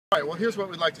Alright, well here's what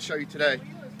we'd like to show you today.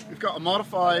 We've got a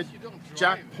modified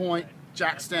jack point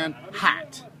jackstand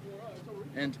hat,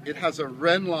 and it has a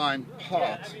Rennline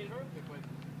part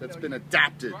that's been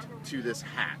adapted to this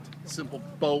hat. Simple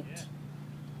bolt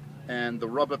and the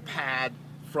rubber pad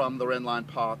from the Rennline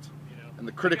part, and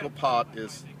the critical part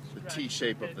is the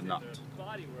T-shape of the nut.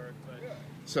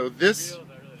 So this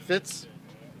fits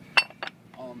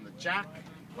on the jack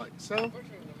like so,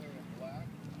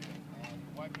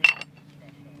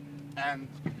 and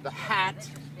the hat,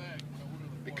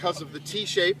 because of the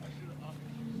T-shape,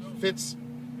 fits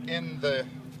in the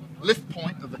lift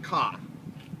point of the car.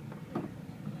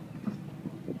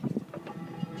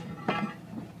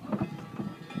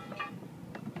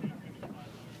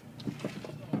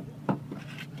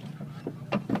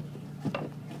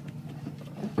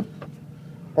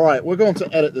 Alright, we're going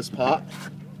to edit this part.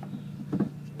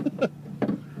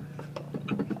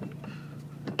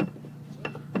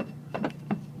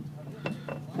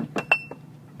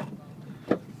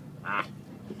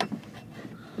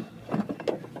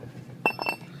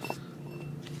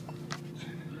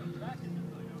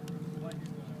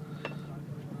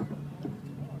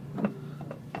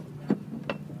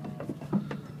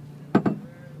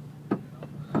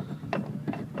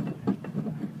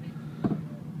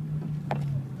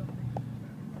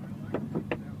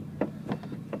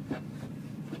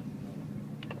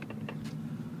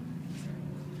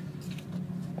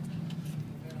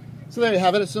 So there you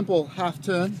have it, a simple half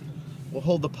turn will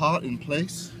hold the part in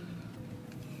place.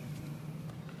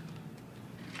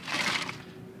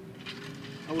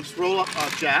 And we'll just roll up our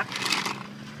jack,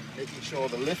 making sure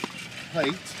the lift plate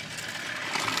is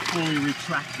fully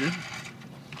retracted,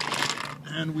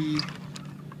 and we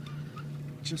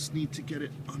just need to get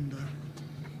it under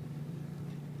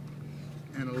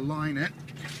and align it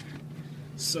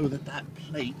so that that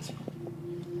plate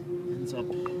ends up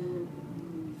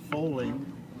falling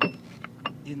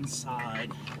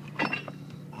inside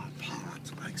our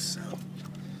part like so,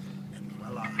 and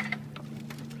voila,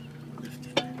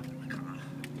 lifted the car.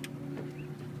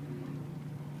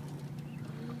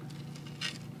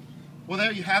 Well,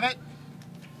 there you have it.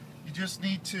 You just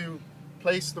need to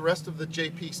place the rest of the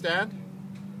JP stand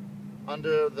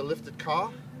under the lifted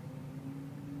car,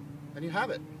 and you have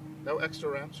it. No extra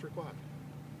ramps required.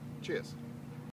 Cheers.